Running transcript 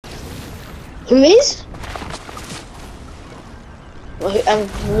Who is?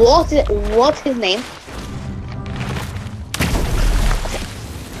 What's his name?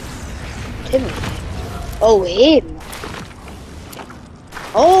 Timmy. Oh, him.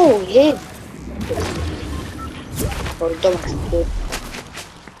 Oh, him. Oh, don't.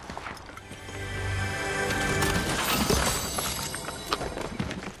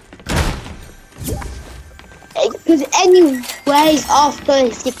 Because anyways, after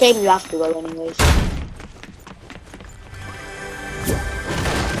this game, you have to go anyways.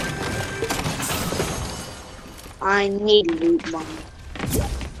 I need loot money.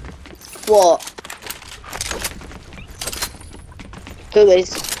 What? Who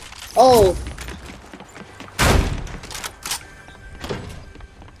is? Oh.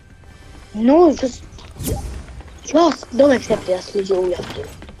 No, just don't accept it. That's literally all you have to do.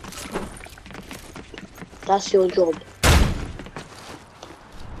 That's your job.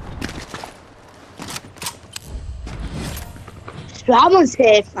 Someone's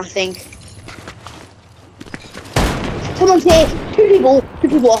here, I think. Someone's here. Two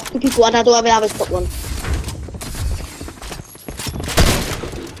people, and I don't even have a spot one.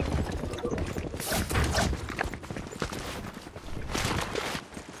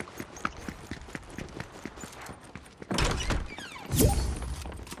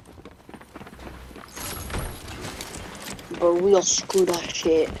 Bro, we are screwed as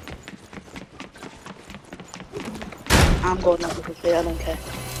shit. I'm going up with it, I don't care.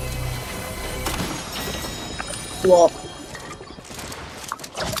 What?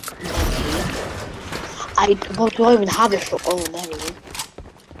 I don't even have a shot. Oh, there we go.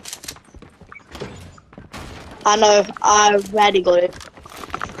 I know, I already got it.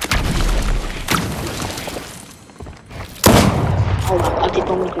 Oh, I did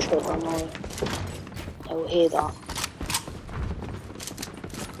not make a shot, I know. I will hear that.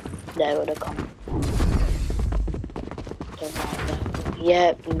 There would have come.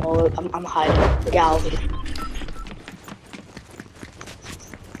 Yeah, no, I'm hiding. Get out of here.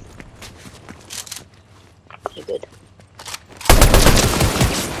 You're good.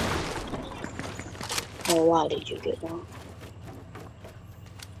 Oh, why did you get that?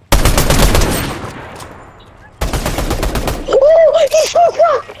 Oh, he's so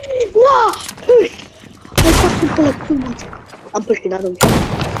cracked! Nah! Push! I fucking feel like too much. I'm pushing, I don't care.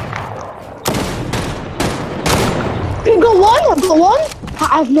 I've got one. I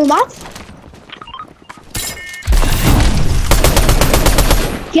have no mats.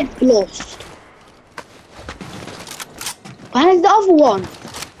 Get lost. Where's the other one?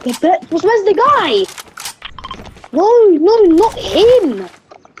 Where's the guy? No, not him.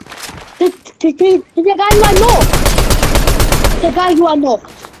 The guy who I knocked. The guy who I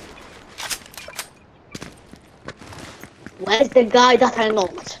knocked. Where's the guy that I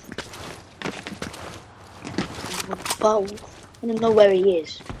knocked? But I don't know where he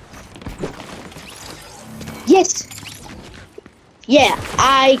is. Yes! Yeah,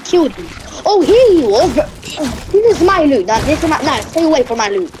 I killed him. Oh, here he was! This is my loot. No, stay away from my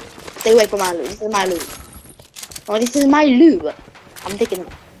loot. Stay away from my loot. This is my loot. Oh, this is my loot. I'm taking it.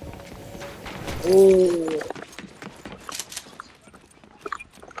 Oh.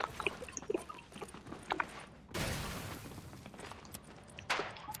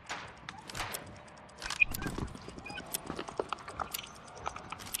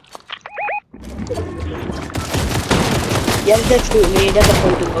 Yes, that's true. Me, that's a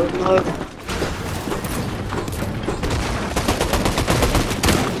photo. No.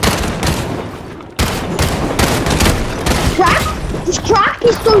 Crack? This crack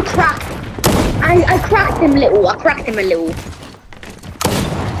is so cracked. I cracked him a little.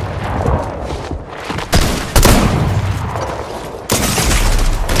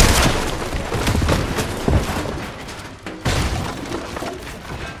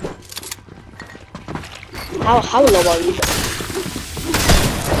 How low are you?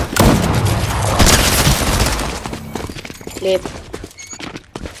 Clip.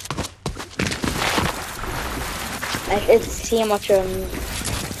 Let's see how much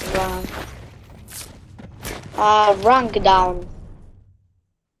rank down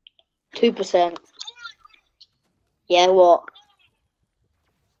 2%. Yeah, what?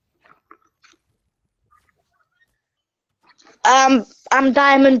 I'm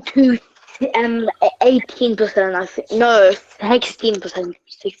diamond 2. 18%, I think. No, 16%.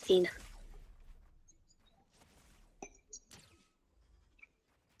 16.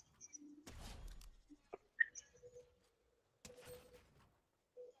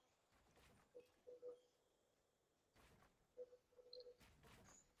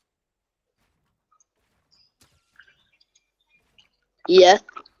 Yeah.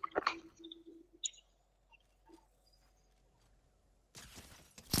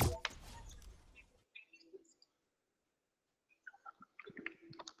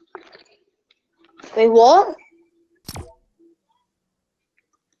 Wait, what?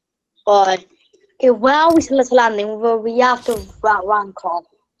 Alright. Okay, where are we still landing? Where we have to rank up.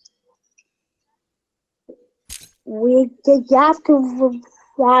 We have to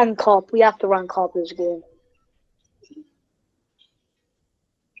rank up. We have to rank up this game.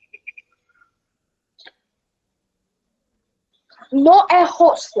 Not a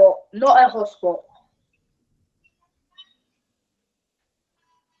hotspot. Not a hotspot.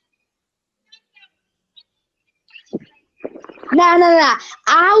 Nah.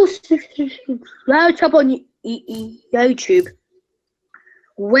 I'll search up on YouTube.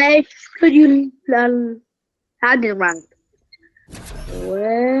 Where should you land rank?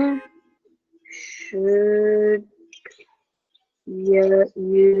 Where should you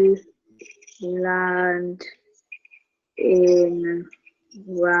land in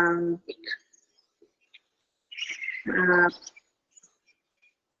ranked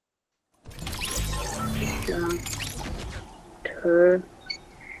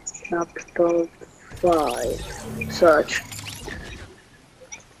chapter 5? Search.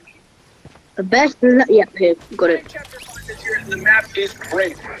 The best, yeah, here, got it. The map is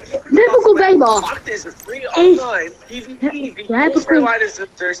great. Typical gamer. Is free online.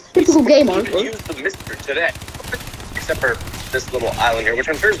 Typical gamer. Use the Mister today, except for this little island here, which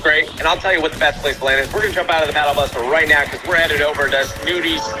I'm sure is great. And I'll tell you what the best place to land is. We're gonna jump out of the battle bus right now because we're headed over to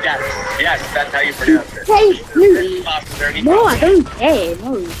Snooty Steps. Yes, that's how you pronounce it. Hey, Snooty. No, I don't care.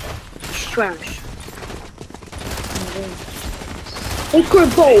 No, it's trash.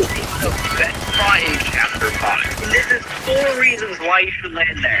 Incredible. The best spot in chapter 5. This is 4 reasons why you should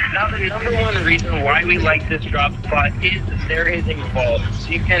land there. Now, the number one reason why we like this drop spot is that there is a vault. So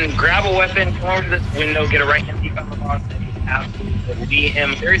you can grab a weapon, come over to this window, get a right-hand peek on the boss, and absolutely beat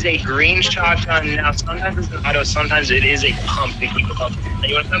him. There is a green shotgun. Now, sometimes it's an auto, sometimes it is a pump to keep it up. Now,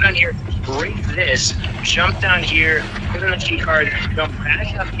 you want to come down here, break this, jump down here, put in the key card, jump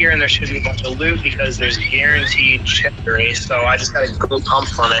back up here, and there should be a bunch of loot because there's guaranteed checkery. So I just gotta go pump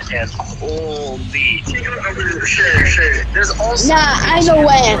from it and holy. Sure. There's also I know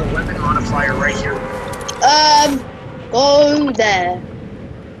where. A weapon modifier right here. Go there.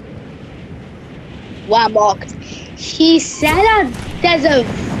 Wow, Mark. He said that there's a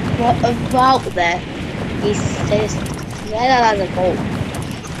vault there. He says that there's a vault.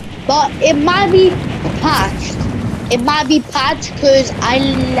 But it might be patched. It might be patched because I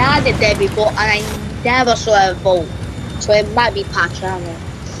landed there before and I never saw a vault. So it might be patched, I don't know.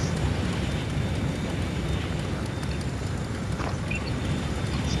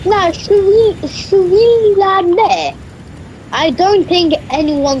 Now, should we land there? I don't think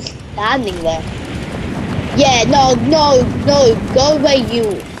anyone's standing there. Yeah, no, go where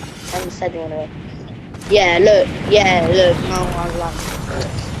you said you wanna go. Yeah, look, no one's landing.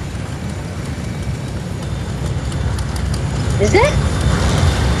 Is it?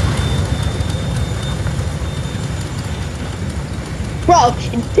 Bro,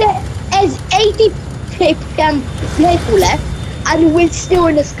 there's 80 people left and we're still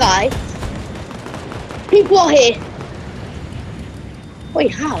in the sky. People are here.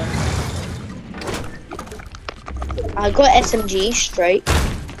 Wait, how? I got SMG straight.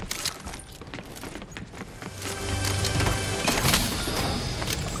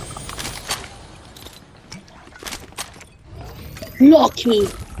 Lucky.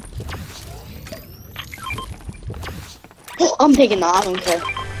 Oh, I'm taking that, I don't care.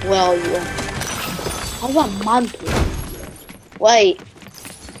 Well, you are. I want mantle. Wait.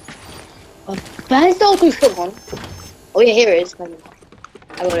 Where's the auto shotgun? Oh yeah, here it is. I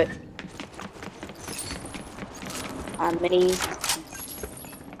got it. Mini.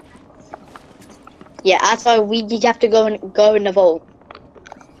 Yeah, that's why we have to go in the vault.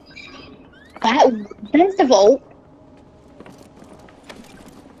 Where's the vault?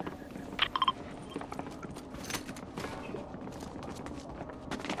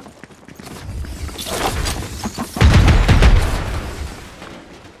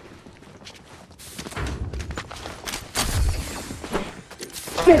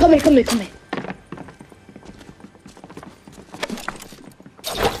 Come here.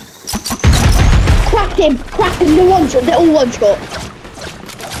 Cracked him, they're all one shot.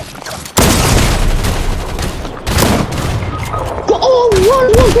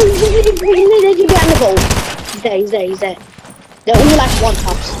 They can get in the goal. He's there. They're all like one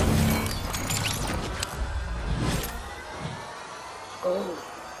taps.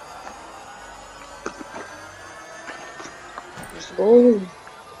 Let's go.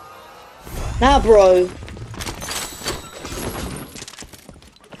 Nah, bro.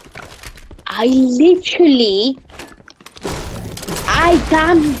 I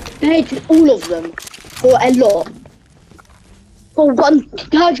damaged all of them. for a lot. For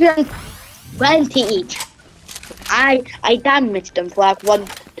 120 each. I damaged them for like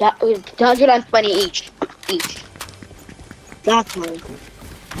 120 each. That's mine.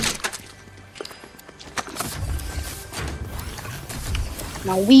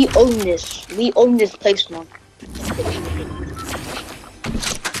 Now we own this. We own this place now.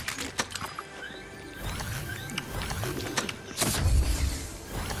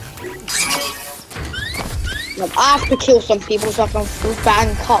 Now I have to kill some people so I can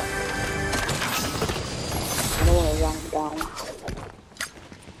bank up. I don't want to rank down.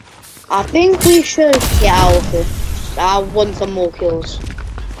 I think we should get out of it. I want some more kills.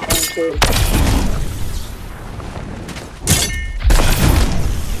 Thank you.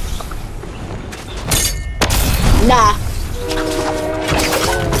 Nah.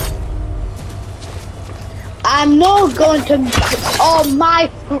 I'm not going to. Oh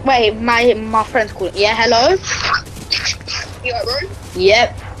wait, my friend's calling. Yeah, hello. You alright, bro?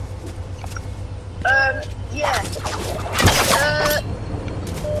 Yep. Yeah.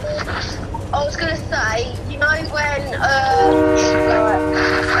 I was gonna say, you know when,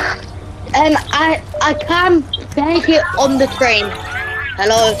 I can't make it on the train.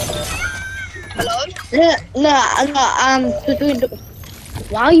 Hello. hello? No, I'm just doing the.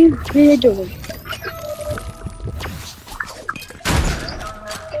 Why are you doing?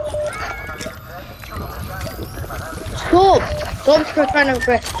 Stop trying to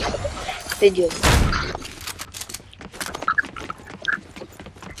press video.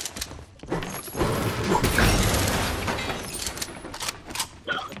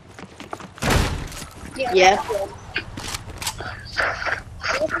 Yeah.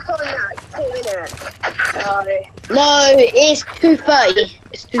 What's the time now? It's 2 minutes. No, it's 2:30.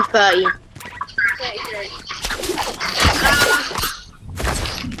 It's 2:30. 33.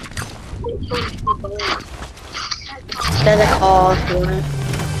 There's a car for it.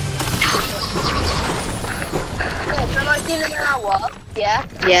 Yeah, so like in an hour, yeah?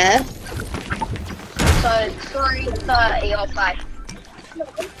 Yeah. So 3:30 I'll play.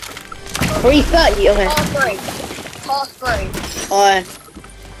 3:30. Okay. Half three. Alright.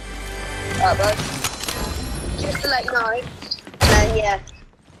 Alright, bro. Just to let you know. And yeah.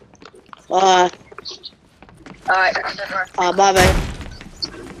 Alright. Alright, Bye bye.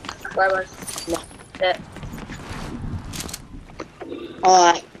 bye bye. Yeah.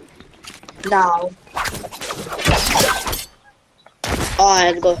 Alright. Now.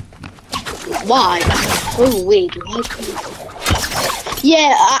 Alright, let's go. Why? So weird.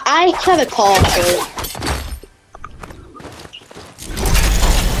 Yeah, I have a car for it.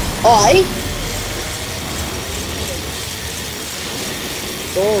 Alright.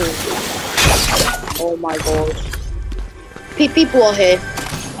 Oh my god. People are here,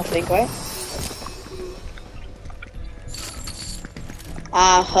 I think, right?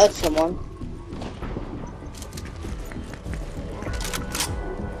 I heard someone.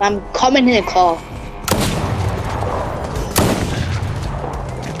 I'm coming in a car.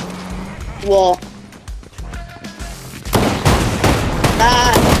 What?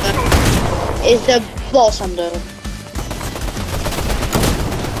 Is the boss under?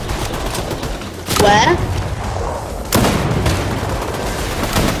 Where?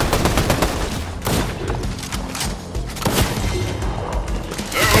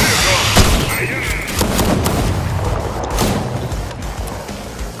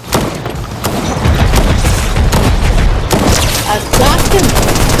 Crack the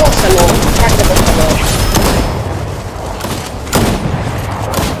boss alone. Crack the boss alone.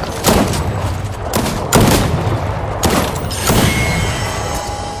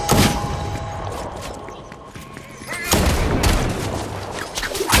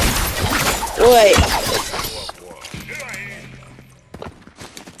 Wait.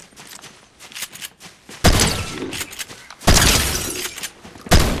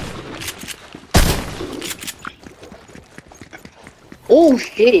 Oh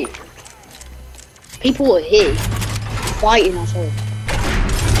shit. People are here. Fighting us all.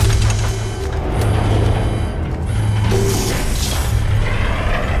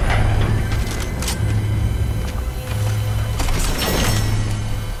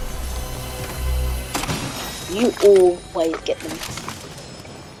 You always get them.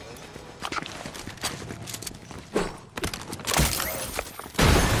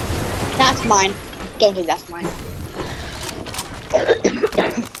 That's mine. Don't think that's mine.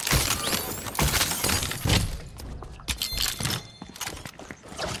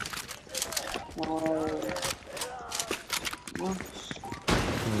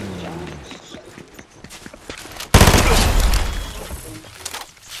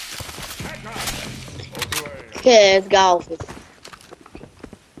 Okay, let's get off it.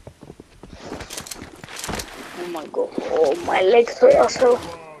 Oh my god. Oh, my legs hurt so.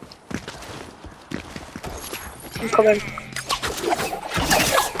 I'm coming.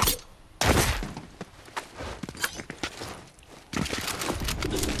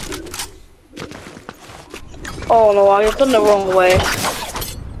 Oh no, I've done the wrong way.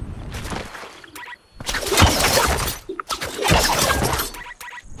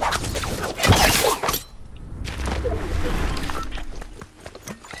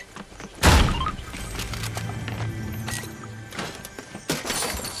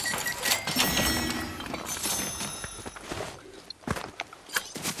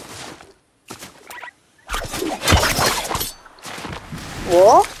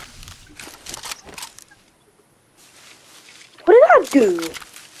 What? What did I do?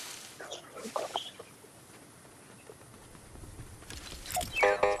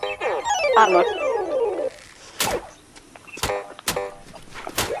 I don't know.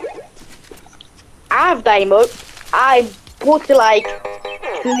 I have that emote. I bought it like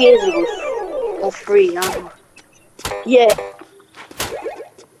 2 years ago. Or 3, I don't know. Yeah.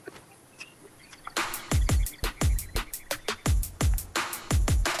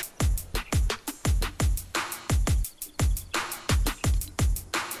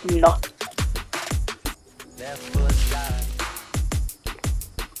 No.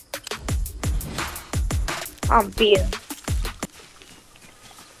 I'm beaten.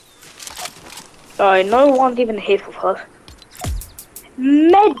 Sorry, no one's even here for her.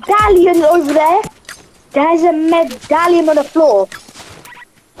 Medallion over there! There's a medallion on the floor.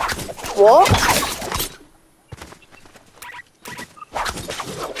 What?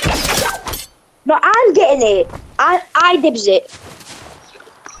 No, I'm getting it. I dibs it.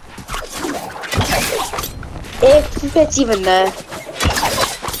 If it's even there.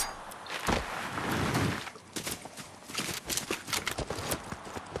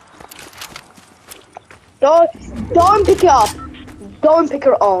 Don't pick it up. Don't pick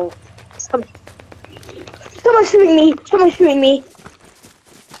her up. Someone's shooting me. Someone's shooting me.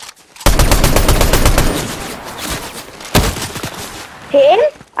 Hit him?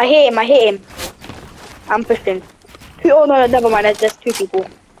 I hit him. I'm pushing. Oh no, never mind. There's 2 people.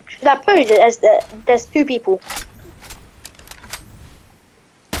 Should I push it? There's 2 people.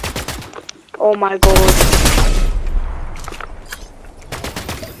 Oh my god.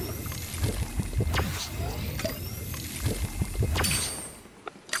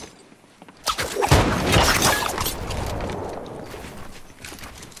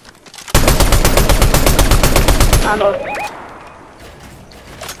 I know.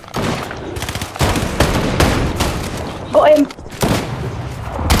 Got him.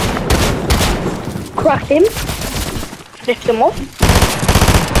 Cracked him. Lift him up.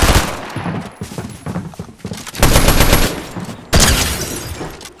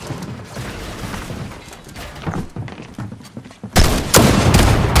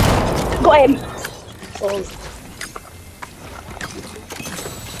 Got him. Oh.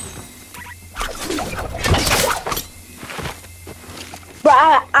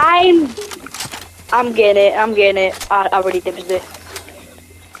 But I'm getting it. I already did it.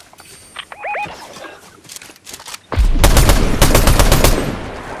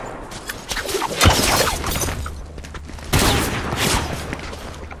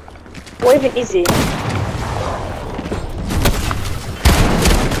 What even is it?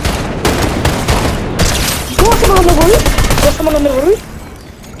 Got someone on the roof? Got someone on the roof?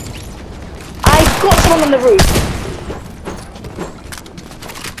 I got someone on the roof.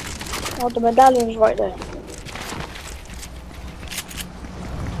 Oh, the medallion's right there.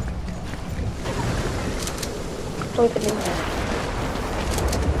 Don't even in there.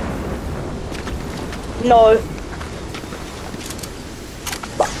 No.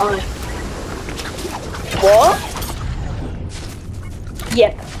 But what?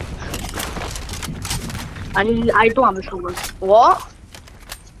 Yep. I don't have a shotgun. What?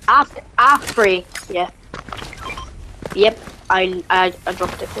 After 3. Yeah. Yep. I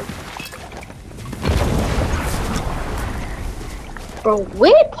dropped it. Bro,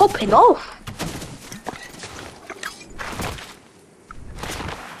 we're popping off.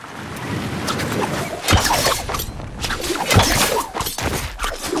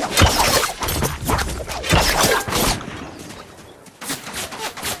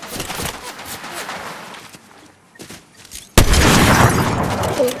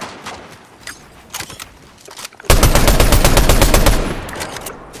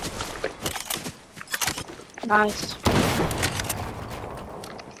 Nice.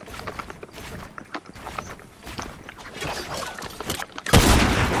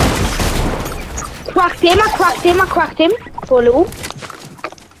 cracked him for a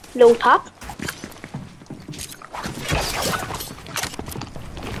little tap.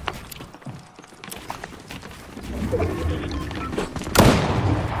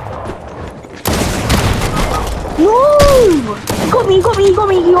 No! He got me.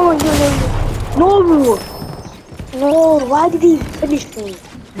 No, why did he finish me?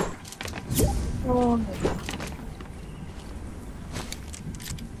 No.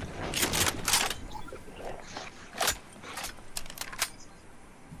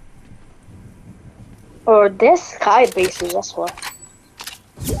 Or this sky bases, that's why.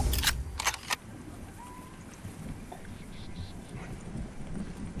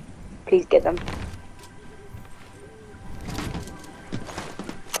 Please get them.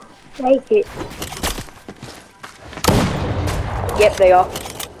 Make it. Yep, they are.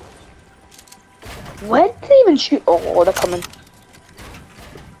 Where did they even shoot? Oh, they're coming.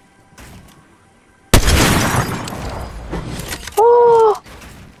 Oh!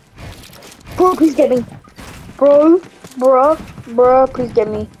 Bro, please get me. Bro, please get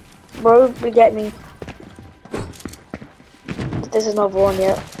me. Bro, please get me. There's another one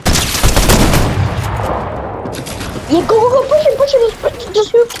yet. Yeah, go, push him.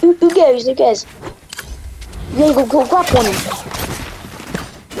 Just who cares? Yeah, go, grab one.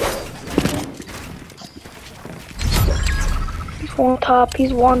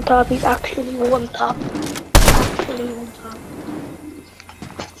 He's one top, he's actually one top.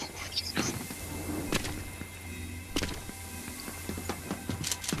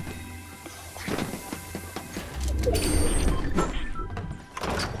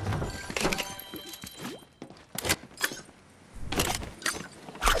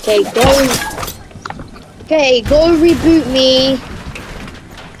 Okay, go reboot me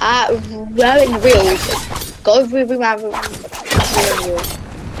at Rolling Reels. Go reboot my Rolling Reels.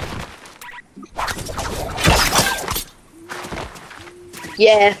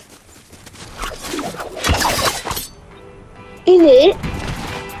 Yeah. Is it?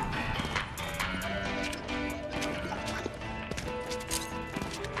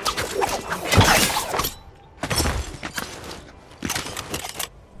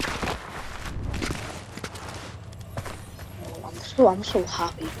 I'm so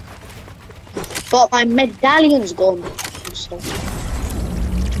happy. But my medallion's gone. I'm so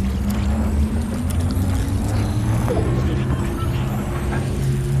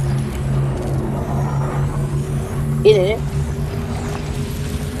Is it?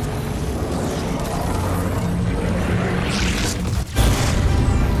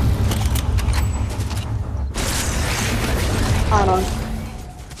 Hold on.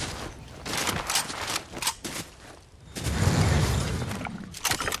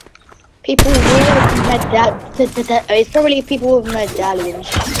 People with medallions. It's probably people with medallions.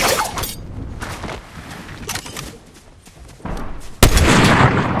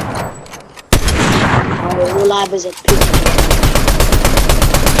 Oh, lab is a pig.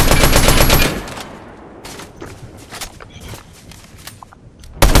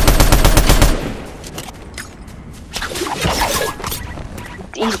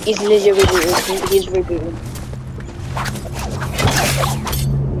 He's literally rebooting. He's rebooting.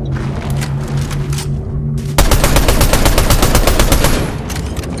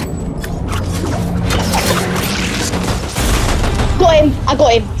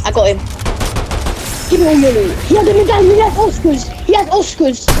 I got him. Give me all your loot. He has a medallion, he has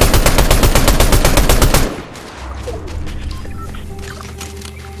Oscars.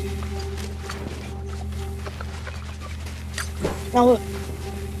 No,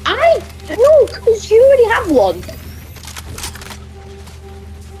 because you already have one.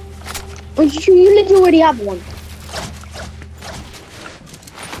 But you literally already have one.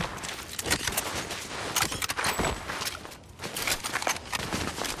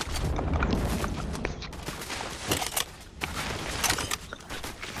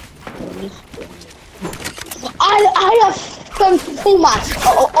 I have full mats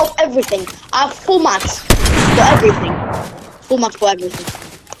of everything. I have full mats for everything. Full mats for everything.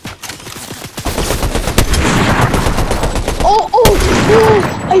 Oh!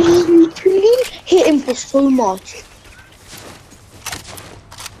 I literally hit him for so much.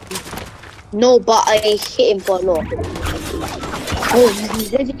 No, but I hit him for a lot. Oh,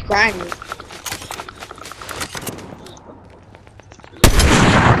 he's really crying.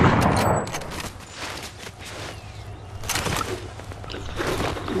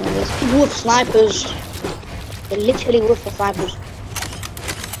 There's people with snipers. They're literally with the snipers.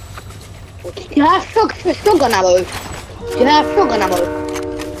 Do you have shotgun ammo? Do you have shotgun ammo?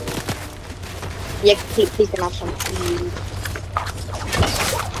 Yeah, please can have some.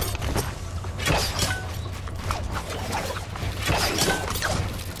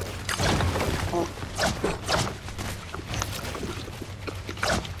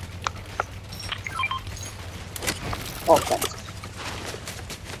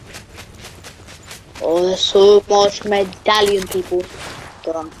 There's so much medallion people.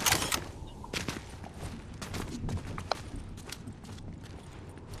 Done.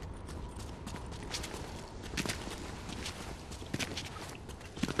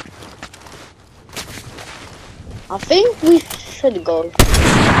 I think we should go.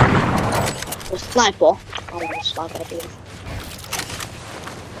 A sniper. I want a sniper, dude.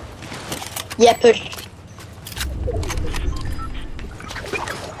 Yeah, push.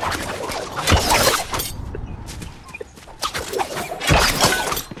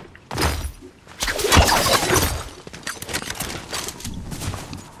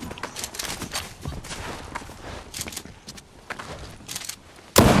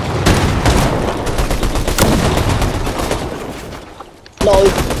 No.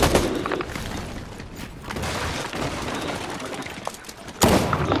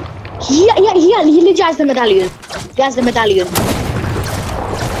 He literally has the medallion. He has the medallion.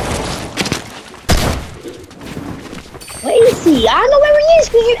 Where is he? I don't know where he is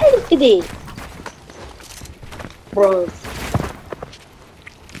because you edited it. Bro.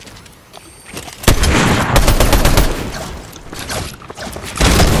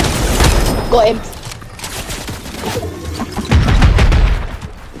 Got him.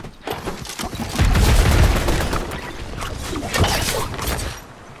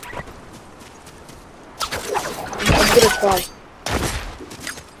 I'm gonna try.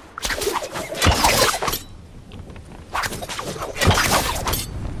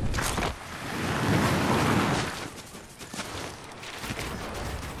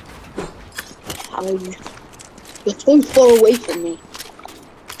 How are you? You're so far away from me.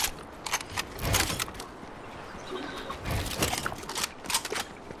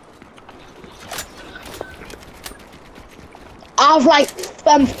 I've like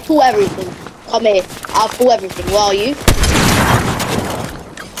full everything. Come here. I'll full everything. Where are you?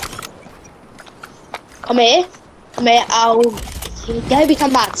 Come here. Come here. I'll get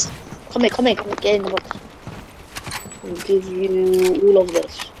become mad. Come here. Come here. Come here. Get in the box. I'll give you all of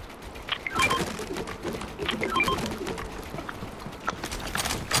this.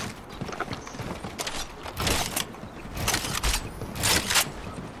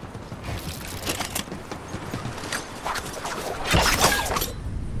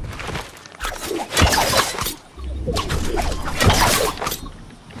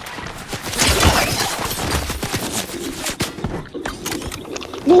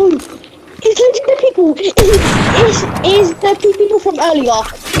 No, it's literally the people. Is the people from earlier?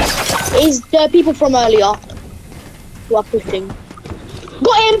 Is the people from earlier who are pushing?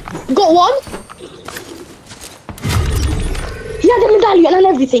 Got him. Got one. He had the medallion and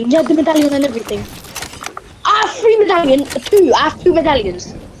everything. He had the medallion and everything. I have 3 medallions. 2. I have 2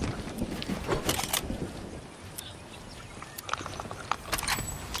 medallions.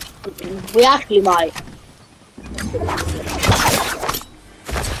 We actually might.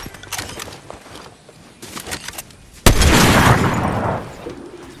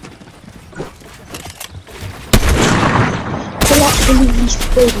 He's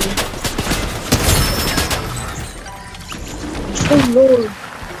so low.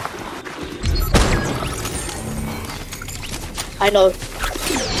 I know.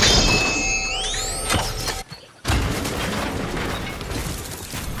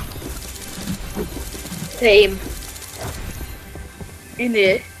 Same. In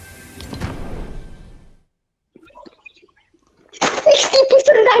it.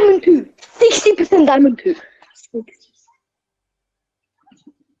 60% diamond 2. 60% diamond 2.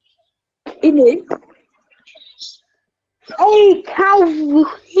 In it. Hey, can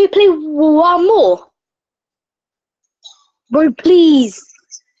you play one more? Bro, please.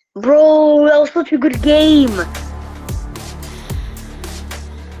 Bro, that was such a good game.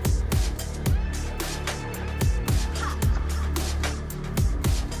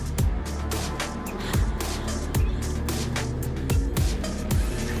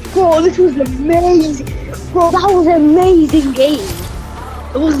 Bro, this was amazing. Bro, that was an amazing game.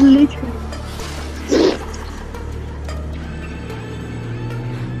 It was literally.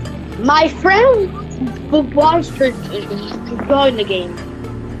 My friend wants to join the game.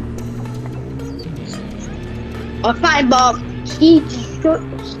 Fine, but he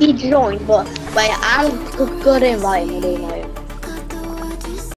joined, but I'm gonna invite him anyway.